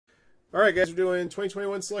All right, guys, we're doing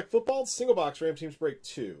 2021 Select Football Single Box Ram Teams Break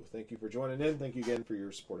 2. Thank you for joining in. Thank you again for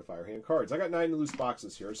your support of Firehand Cards. I got 9 loose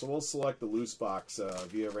boxes here, so we'll select the loose box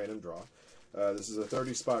via random draw. This is a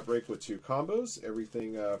 30-spot break with 2 combos.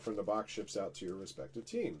 Everything from the box ships out to your respective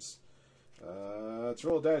teams. Let's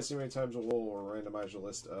roll a dice, see how many times we'll randomize the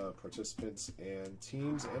list of participants and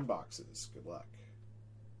teams and boxes. Good luck.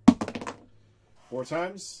 4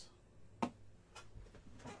 times.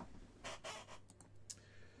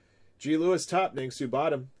 G. Lewis top, Ningsu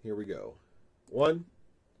bottom. Here we go. 1,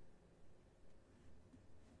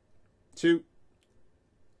 2.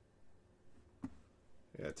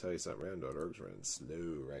 Yeah, I'll tell you something. Random.org's running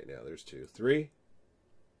slow right now. There's 2. 3,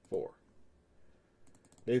 4.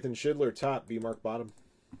 Nathan Schindler top, B. Mark bottom.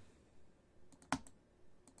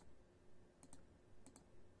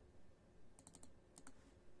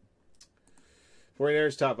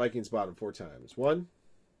 '49ers top, Vikings bottom 4 times. 1,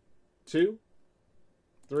 2,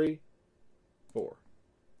 3, 4.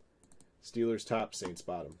 Steelers top, Saints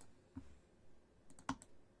bottom.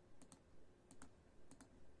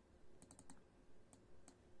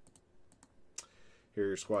 Here are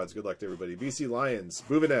your squads. Good luck to everybody. BC Lions,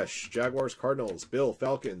 Buvanesh, Jaguars, Cardinals, Bill,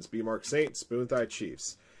 Falcons, B. Mark Saints, Boonthai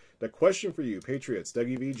Chiefs. The question for you, Patriots,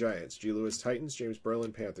 Dougie V, Giants, G. Lewis, Titans, James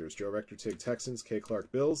Berlin, Panthers, Joe Rector, Tig, Texans, K. Clark,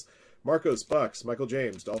 Bills, Marcos, Bucks, Michael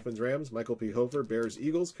James, Dolphins, Rams, Michael P. Hofer, Bears,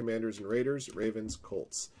 Eagles, Commanders and Raiders, Ravens,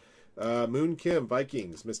 Colts. Moon Kim,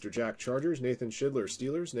 Vikings, Mr. Jack, Chargers, Nathan Schindler,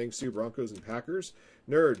 Steelers, Ningsu, Broncos and Packers,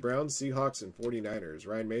 Nerd, Browns, Seahawks, and 49ers,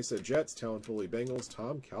 Ryan Mesa, Jets, Talon Foley, Bengals,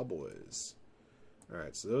 Tom, Cowboys. All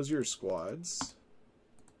right, so those are your squads.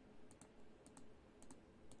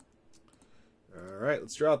 All right,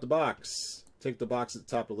 let's draw out the box. Take the box at the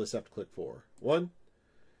top of the list. Have to click 4. 1,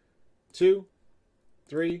 2,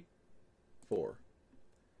 3, 4.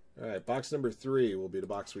 All right, box number 3 will be the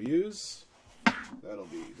box we use. That'll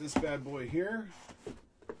be this bad boy here.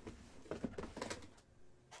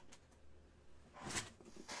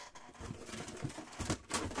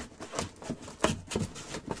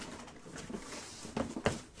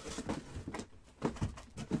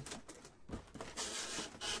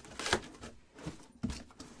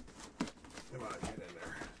 Come on, get in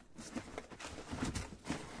there.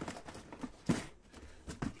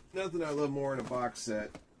 Nothing I love more in a box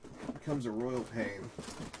set becomes a royal pain.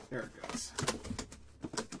 There it goes.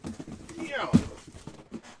 Yeah.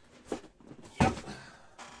 Yep.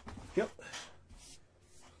 Yep.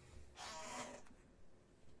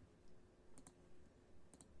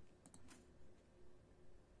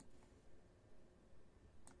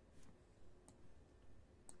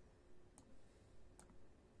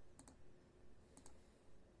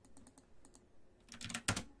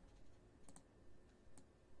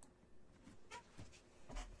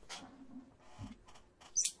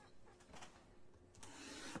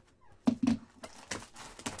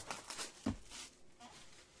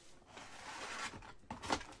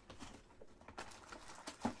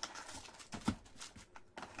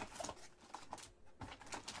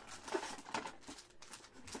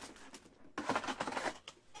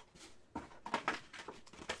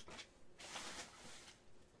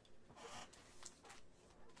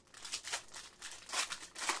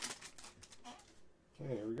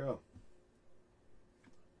 Okay, here we go.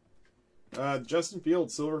 Justin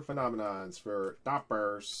Fields, Silver Phenomenons for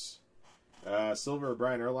Toppers. Silver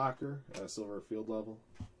Brian Urlacher, Silver Field level.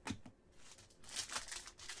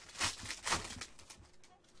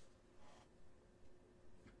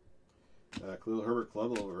 Khalil Herbert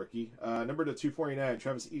Club level rookie. Number to 249,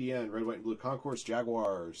 Travis Etienne, Red, White, and Blue Concourse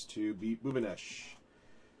Jaguars to beat Buvanesh.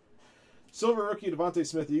 Silver rookie Devontae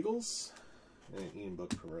Smith Eagles. And Ian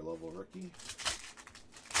Book Premier level rookie.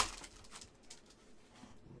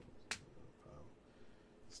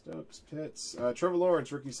 Stokes, Pitts. Trevor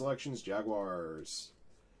Lawrence, rookie selections, Jaguars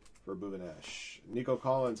for Buvanesh. Nico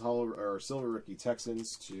Collins, silver rookie,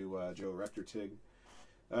 Texans to Joe Rector Tig.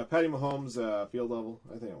 Patty Mahomes, field level.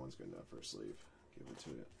 I think that one's good enough for a sleeve. Give it to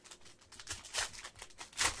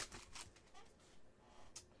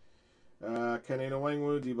it. Kanena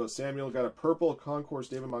Wangwu, Debo Samuel. Got a purple Concourse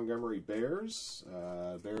David Montgomery Bears.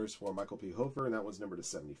 Bears for Michael P. Hofer, and that one's number to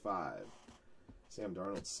 75. Sam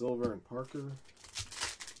Darnold, silver, and Parker.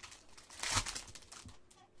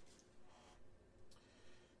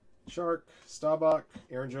 Shark, Staubach,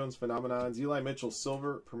 Aaron Jones, Phenomenons, Eli Mitchell,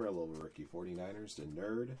 silver, Premier level rookie, 49ers to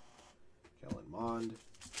Nerd, Kellen Mond.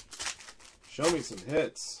 Show me some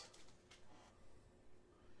hits.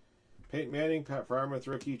 Peyton Manning, Pat Fryermuth,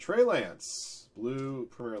 rookie, Trey Lance, blue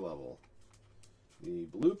Premier level. The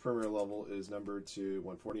blue Premier level is numbered to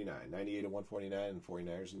 149, 98 and 149, and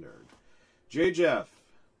 49ers and Nerd. J. Jeff,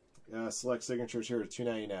 Select signatures here to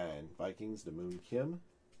 $2.99. Vikings to Moon Kim.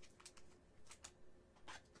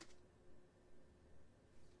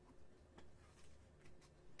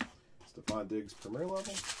 Stephon Diggs, Premier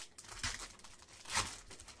level.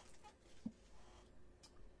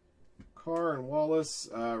 Carr and Wallace.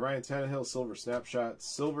 Ryan Tannehill, Silver Snapshot.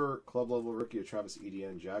 Silver Club level rookie of Travis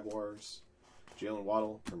Etienne, Jaguars. Jalen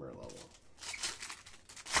Waddle, Premier level.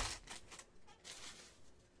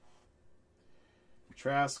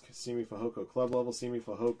 Trask, Simi Fehoko, Club level. Simi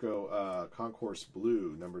Fehoko, Concourse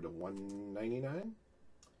Blue, number to 199.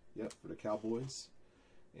 Yep, for the Cowboys.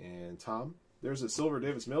 And Tom. There's a Silver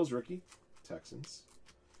Davis Mills rookie, Texans.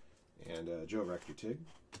 And Joe Rector Tig.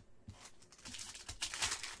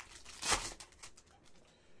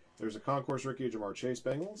 There's a Concourse rookie of Jamar Chase,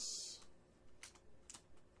 Bengals.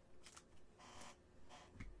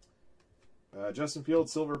 Justin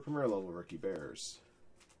Fields, Silver Premier level rookie, Bears.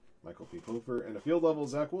 Michael P. Hofer, and a field level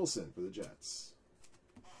Zach Wilson for the Jets.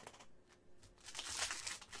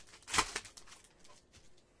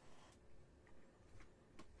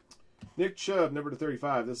 Nick Chubb, number to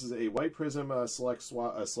 35. This is a White Prism Select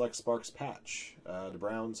Sparks patch. The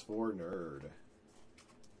Browns for Nerd.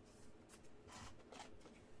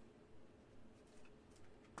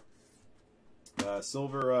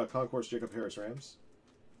 Silver Concourse Jacob Harris, Rams.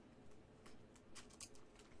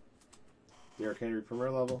 Derrick Henry,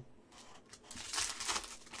 Premier level.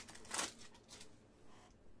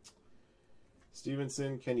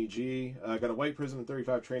 Stevenson, Kenny G. Got a White Prism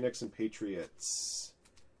 35, Trey Nixon, Patriots.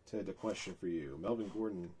 Ted, a question for you. Melvin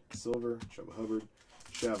Gordon, Silver. Chuba Hubbard.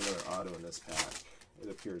 Should have another auto in this pack. It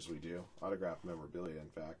appears we do. Autographed memorabilia, in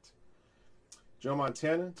fact. Joe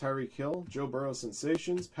Montana, Tyreek Hill, Joe Burrow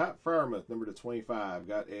Sensations, Pat Freiermuth, number to 25.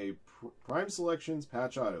 Got a Prime Selections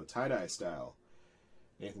patch auto, tie-dye style.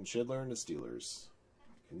 Nathan Schindler and the Steelers.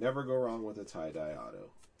 Can never go wrong with a tie-dye auto.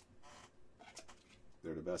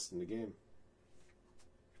 They're the best in the game.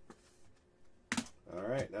 All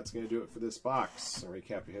right, that's going to do it for this box. I'll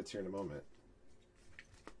recap your hits here in a moment.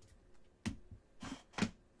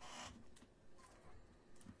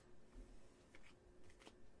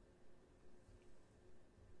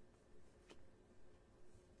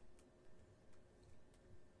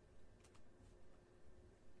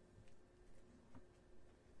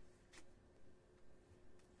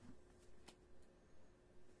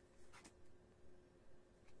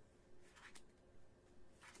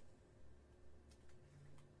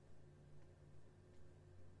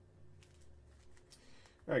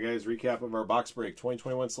 All right, guys, recap of our box break.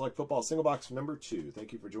 2021 Select Football Single Box number 2.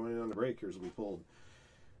 Thank you for joining on the break. Here's what we pulled.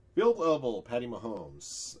 Field level, Patty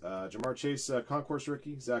Mahomes. Jamar Chase, Concourse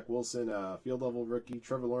rookie. Zach Wilson, field level rookie.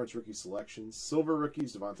 Trevor Lawrence, rookie selections. Silver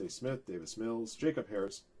rookies, Devontae Smith, Davis Mills, Jacob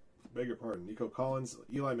Harris, Nico Collins,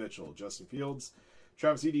 Eli Mitchell, Justin Fields,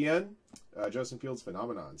 Travis Etienne, Justin Fields,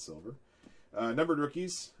 Phenomenon, silver. Numbered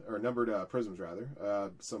rookies, or numbered prisms rather,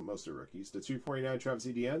 most are rookies. The 249 Travis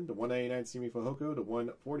Etienne, the 199 Simi Fehoko, the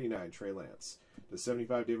 149 Trey Lance, the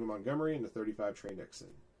 75 David Montgomery, and the 35 Trey Nixon.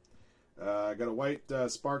 Got a white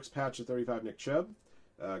Sparks patch of 35 Nick Chubb.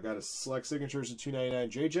 Got a select signatures of 299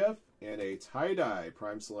 J Jeff, and a tie-dye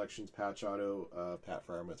Prime Selections patch auto Pat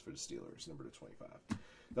Freiermuth for the Steelers, number to 25.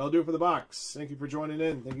 That'll do it for the box. Thank you for joining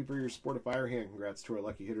in. Thank you for your support of Firehand. Congrats to our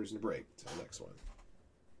lucky hitters in the break. Till next one.